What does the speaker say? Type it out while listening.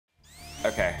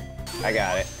Okay, I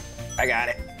got it. I got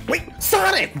it. Wait,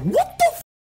 Sonic! What the f—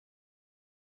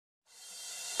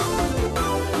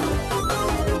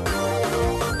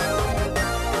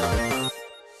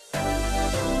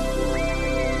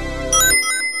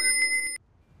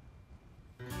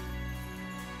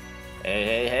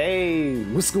 Hey,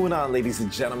 what's going on, ladies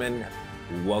and gentlemen?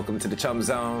 Welcome to the Chum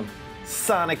Zone,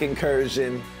 Sonic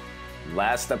Incursion.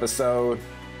 Last episode,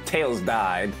 Tails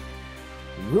died.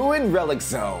 Ruined Relic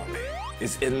Zone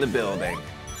is in the building.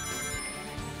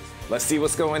 Let's see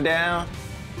what's going down.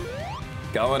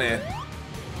 Going in.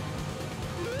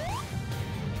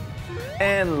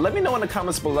 And let me know in the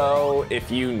comments below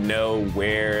if you know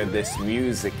where this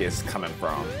music is coming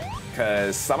from.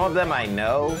 Because some of them I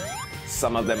know,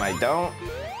 some of them I don't.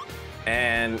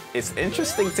 And it's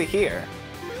interesting to hear.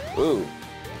 Ooh.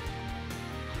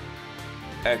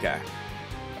 Okay.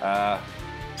 Oh!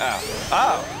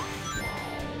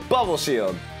 Bubble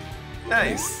shield.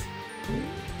 Nice.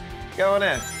 Going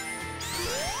in.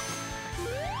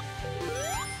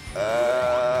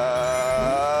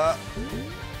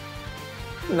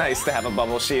 Nice to have a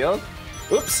bubble shield.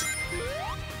 Oops.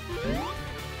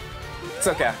 It's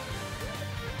okay.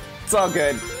 It's all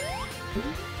good.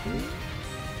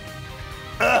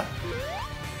 As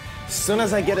soon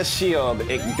as I get a shield,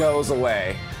 it goes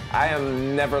away. I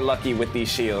am never lucky with these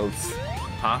shields.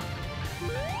 Huh?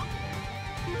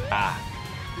 Ah.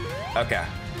 Okay.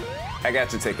 I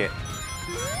got your ticket.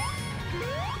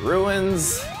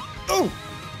 Ruins. Ooh!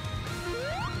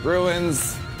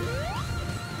 Ruins.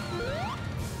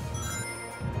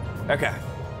 Okay.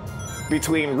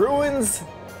 Between ruins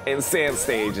and sand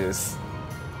stages.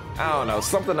 I don't know,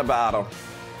 something about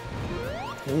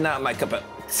them. Not my cup of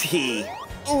tea.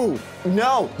 Ooh,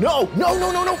 no.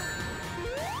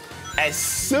 As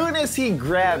soon as he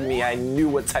grabbed me, I knew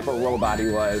what type of robot he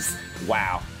was.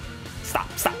 Wow. Stop,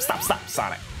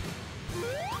 Sonic.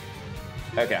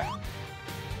 Okay.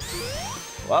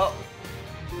 Well,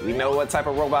 we know what type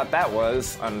of robot that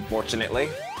was, unfortunately.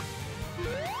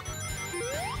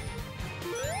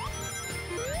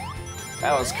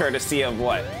 That was courtesy of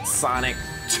what? Sonic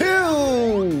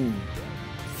 2!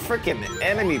 Freaking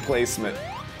enemy placement.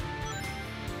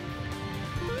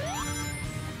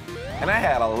 And I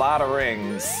had a lot of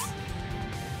rings.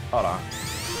 Hold on.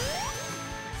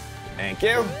 Thank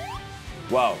you.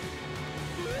 Whoa.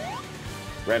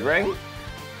 Red ring?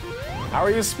 How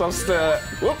are you supposed to...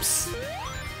 Whoops.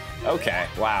 Okay,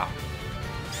 wow.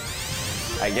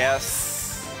 I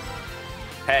guess...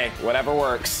 Hey, whatever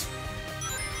works.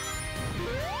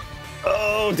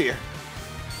 Oh dear.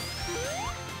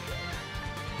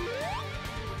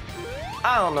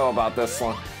 I don't know about this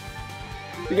one.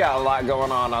 We got a lot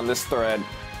going on this thread.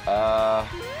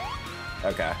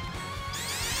 Okay.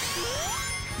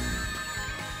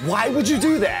 Why would you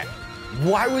do that?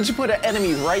 Why would you put an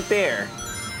enemy right there?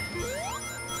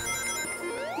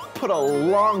 Put a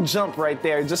long jump right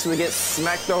there just to get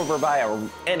smacked over by an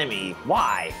enemy.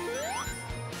 Why?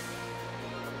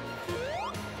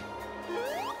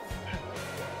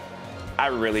 I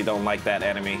really don't like that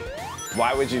enemy.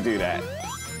 Why would you do that?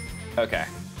 Okay.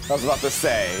 I was about to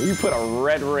say, you put a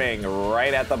red ring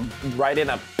right in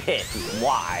a pit.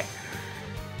 Why?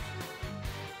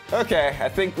 Okay, I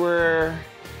think we're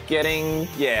getting,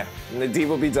 yeah, the D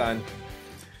will be done.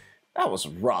 That was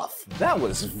rough. That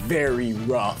was very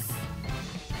rough.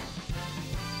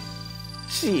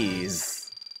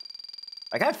 Jeez.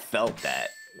 Like, I felt that.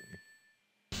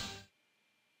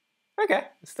 Okay,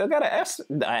 still got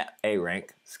A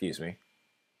rank, excuse me.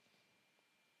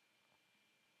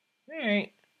 All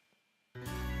right.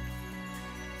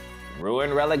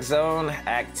 Ruined Relic Zone,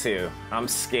 Act 2. I'm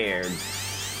scared.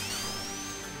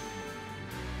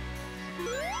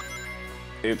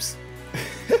 Oops.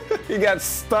 He got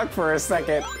stuck for a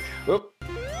second. Oop.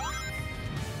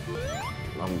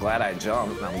 I'm glad I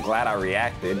jumped. I'm glad I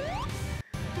reacted.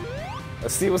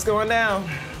 Let's see what's going down.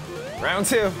 Round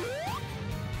 2.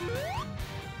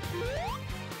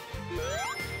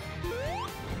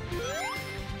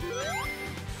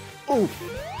 Oof.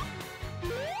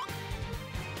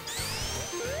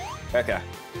 Okay.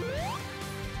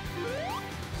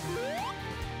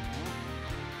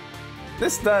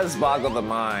 This does boggle the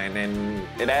mind, and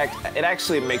it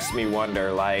actually makes me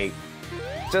wonder, like,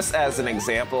 just as an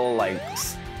example, like,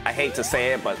 I hate to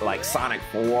say it, but like Sonic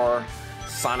 4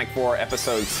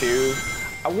 Episode 2,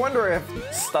 I wonder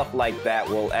if stuff like that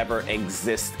will ever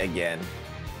exist again.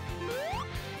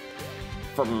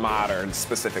 For modern,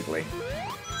 specifically.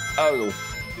 Oh,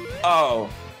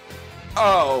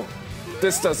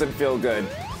 this doesn't feel good.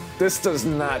 This does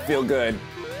not feel good.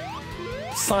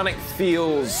 Sonic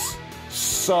feels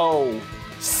so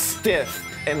stiff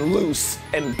and loose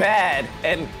and bad,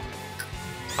 and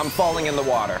I'm falling in the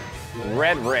water.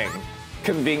 Red ring,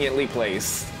 conveniently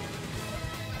placed.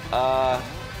 And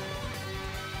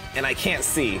I can't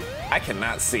see. I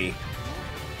cannot see.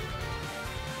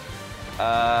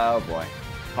 Oh boy.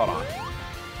 Hold on.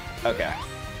 Okay.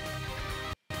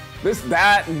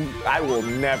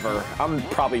 I'm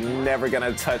probably never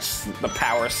gonna touch the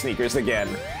power sneakers again.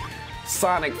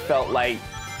 Sonic felt like,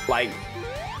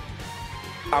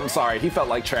 I'm sorry, he felt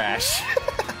like trash.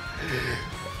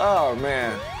 Oh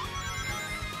man.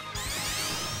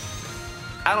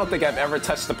 I don't think I've ever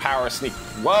touched the power sneak.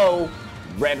 Whoa,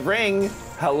 red ring,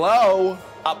 hello,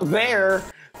 up there.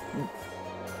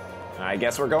 I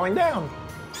guess we're going down.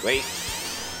 Wait,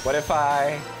 what if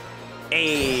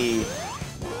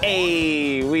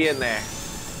hey, we in there.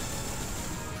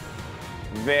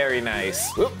 Very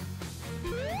nice. Oop.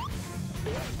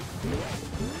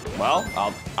 Well,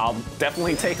 I'll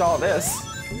definitely take all this.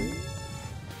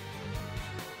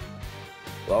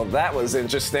 Well, that was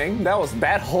interesting.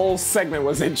 That whole segment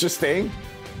was interesting.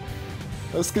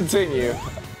 Let's continue.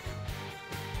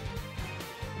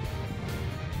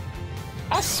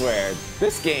 I swear,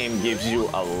 this game gives you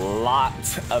a lot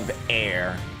of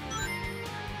air.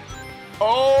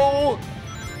 Oh!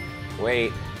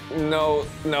 Wait, no.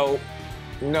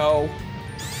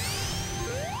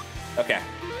 Okay.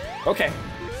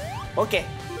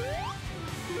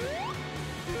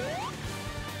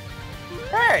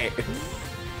 Alright.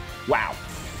 Wow.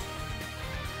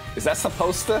 Is that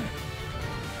supposed to?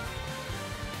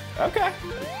 Okay.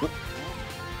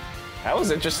 That was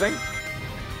interesting.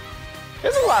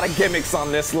 There's a lot of gimmicks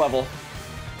on this level.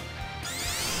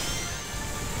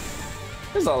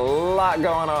 There's a lot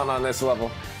going on this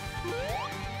level.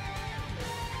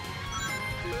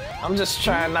 I'm just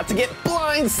trying not to get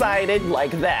blindsided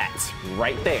like that.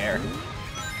 Right there.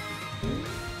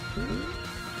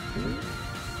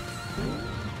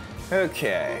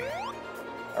 Okay.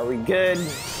 Are we good?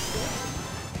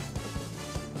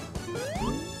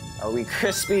 Are we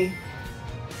crispy?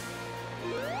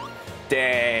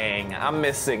 Dang, I'm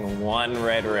missing one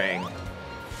red ring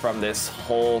from this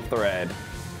whole thread.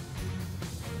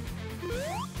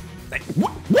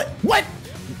 What?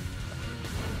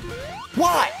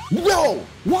 Why? No!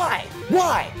 Why?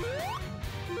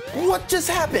 What just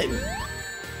happened?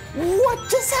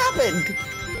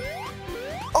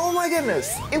 Oh my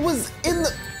goodness, it was in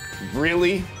the...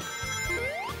 Really?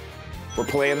 We're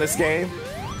playing this game?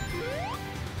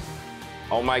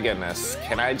 Oh my goodness,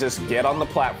 can I just get on the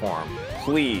platform?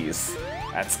 Please.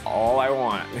 That's all I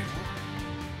want.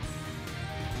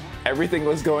 Everything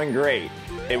was going great.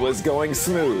 It was going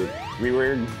smooth.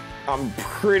 I'm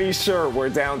pretty sure we're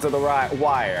down to the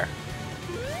wire.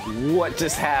 What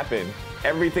just happened?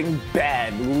 Everything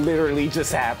bad literally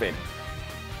just happened.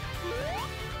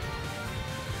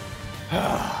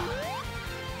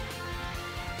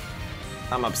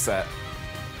 I'm upset.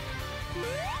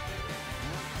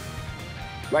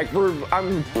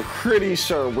 I'm pretty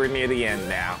sure we're near the end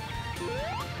now.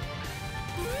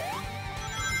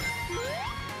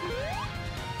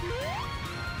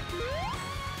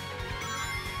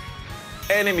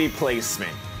 Enemy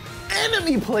placement. We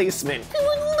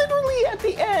were literally at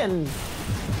the end.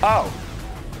 Oh.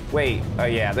 Wait. Oh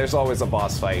yeah, there's always a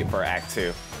boss fight for Act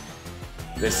 2.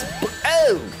 This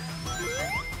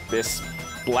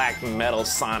black metal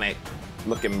Sonic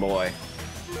looking boy.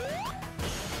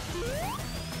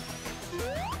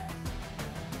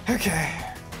 Okay,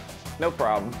 no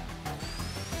problem.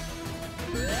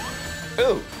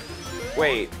 Ooh,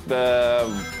 wait, the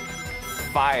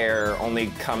fire only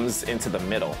comes into the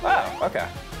middle. Oh, okay.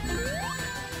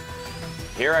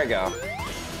 Here I go.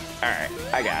 All right,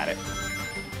 I got it.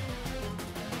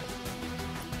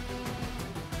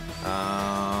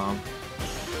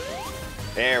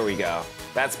 There we go.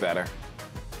 That's better.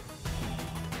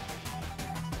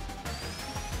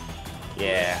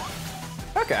 Yeah.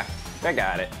 Okay, I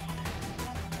got it.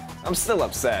 I'm still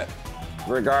upset,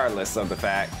 regardless of the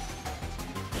fact.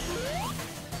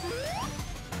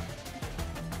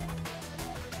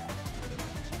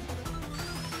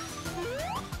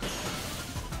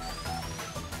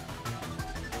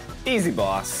 Easy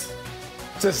boss.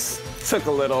 Just took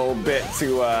a little bit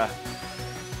to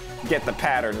get the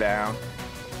pattern down.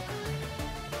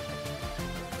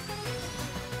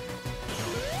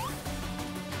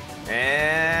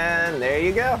 And there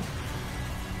you go.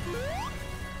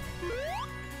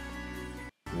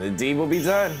 The deed will be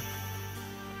done.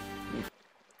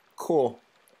 Cool.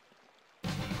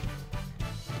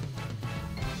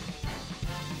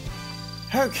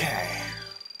 Okay.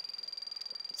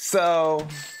 So,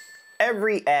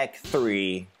 every Act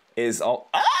 3 is all...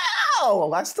 Ah!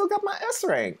 Oh, I still got my S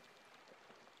rank.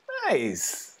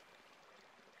 Nice.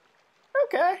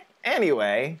 Okay.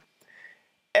 Anyway,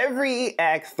 every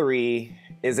Act 3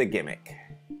 is a gimmick.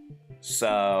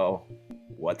 So,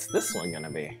 what's this one gonna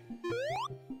be?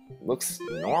 Looks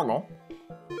normal.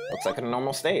 Looks like a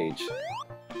normal stage.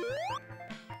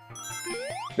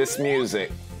 This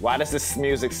music. Why does this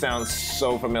music sound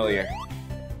so familiar?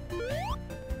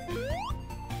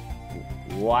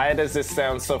 Why does this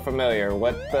sound so familiar?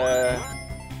 What the...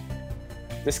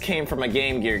 This came from a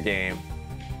Game Gear game,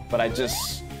 but I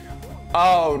just...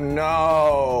 Oh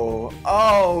no!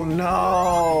 Oh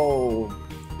no!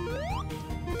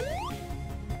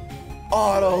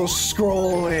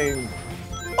 Auto-scrolling!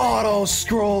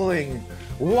 Auto-scrolling!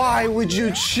 Why would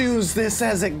you choose this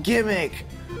as a gimmick?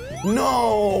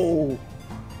 No!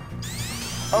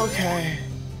 Okay.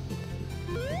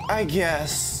 I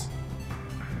guess.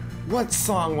 What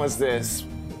song was this?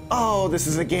 Oh, this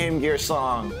is a Game Gear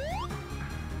song.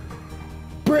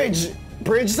 Bridge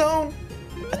Zone?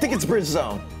 I think it's Bridge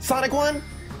Zone. Sonic 1?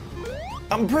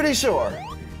 I'm pretty sure.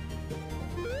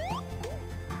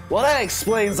 Well, that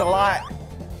explains a lot.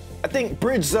 I think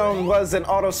Bridge Zone was an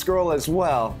auto-scroll as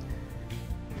well.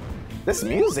 This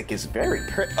music is very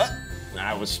pretty.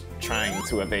 I was trying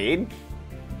to evade.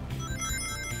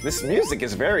 This music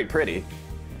is very pretty.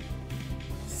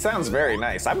 Sounds very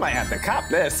nice. I might have to cop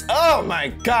this. Oh my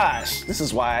gosh! This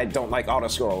is why I don't like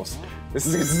auto-scrolls. This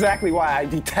is exactly why I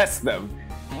detest them.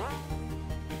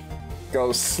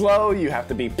 Go slow, you have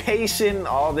to be patient,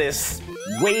 all this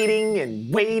waiting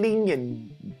and waiting and...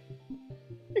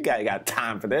 You got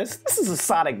time for this. This is a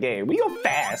Sonic game. We go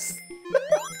fast.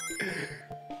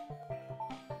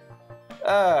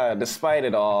 Despite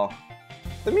it all,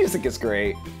 the music is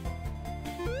great.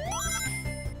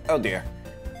 Oh dear.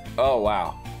 Oh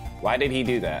wow. Why did he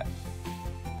do that?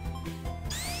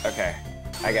 Okay,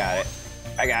 I got it.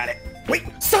 I got it. Wait,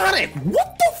 Sonic!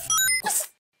 What the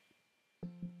f?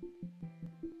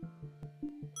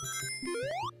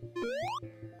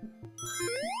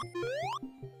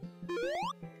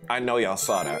 I know y'all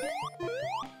saw that.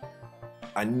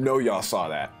 I know y'all saw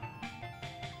that.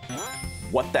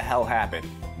 What the hell happened?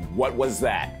 What was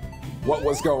that? What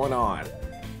was going on?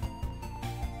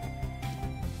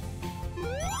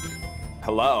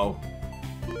 Hello?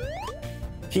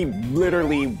 He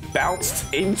literally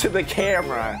bounced into the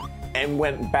camera and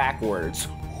went backwards.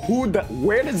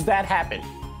 Where does that happen?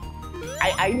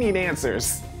 I need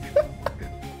answers.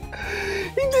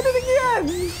 He did it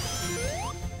again!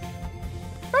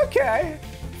 Okay,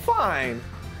 fine.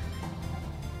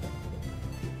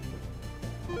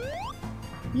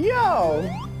 Yo!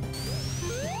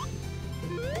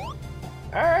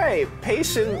 Alright,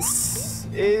 patience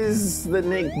is the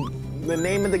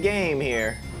name of the game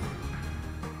here.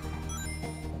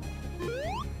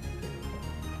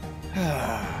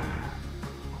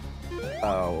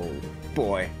 Oh,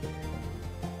 boy.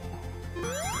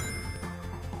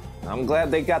 I'm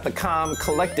glad they got the calm,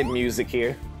 collected music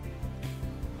here.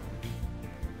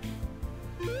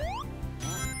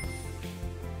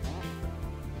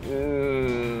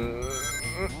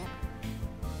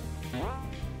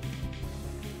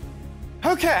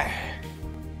 Okay.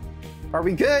 Are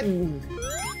we good?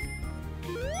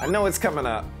 I know it's coming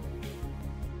up.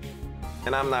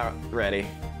 And I'm not ready.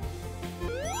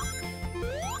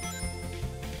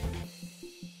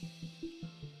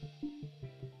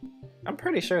 I'm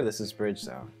pretty sure this is Bridge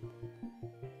Zone.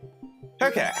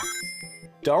 Okay.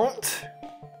 Don't.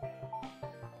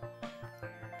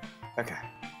 Okay.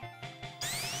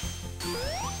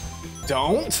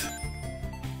 Don't.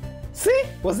 See?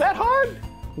 Was that hard?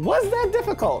 Was that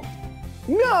difficult?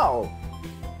 No.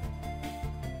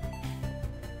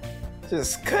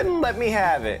 Just couldn't let me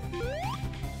have it.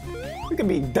 We could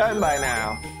be done by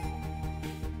now.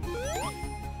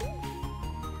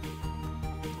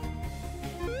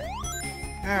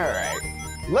 Alright.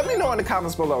 Let me know in the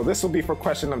comments below. This will be for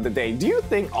question of the day. Do you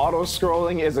think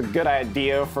auto-scrolling is a good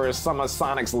idea for some of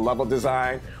Sonic's level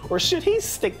design? Or should he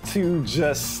stick to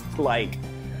just, like...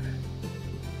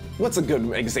 What's a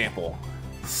good example?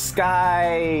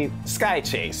 Sky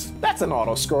Chase. That's an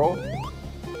auto-scroll.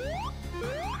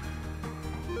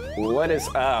 What is...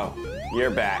 Oh,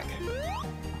 you're back.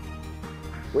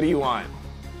 What do you want?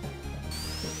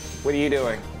 What are you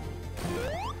doing?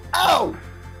 Oh!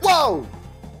 Whoa!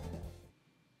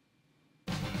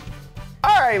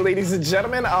 Alright, ladies and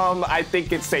gentlemen, I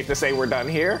think it's safe to say we're done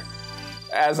here.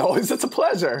 As always, it's a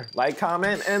pleasure. Like,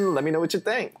 comment, and let me know what you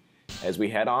think as we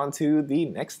head on to the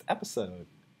next episode.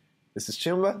 This is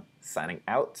Chumba, signing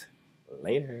out.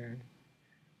 Later.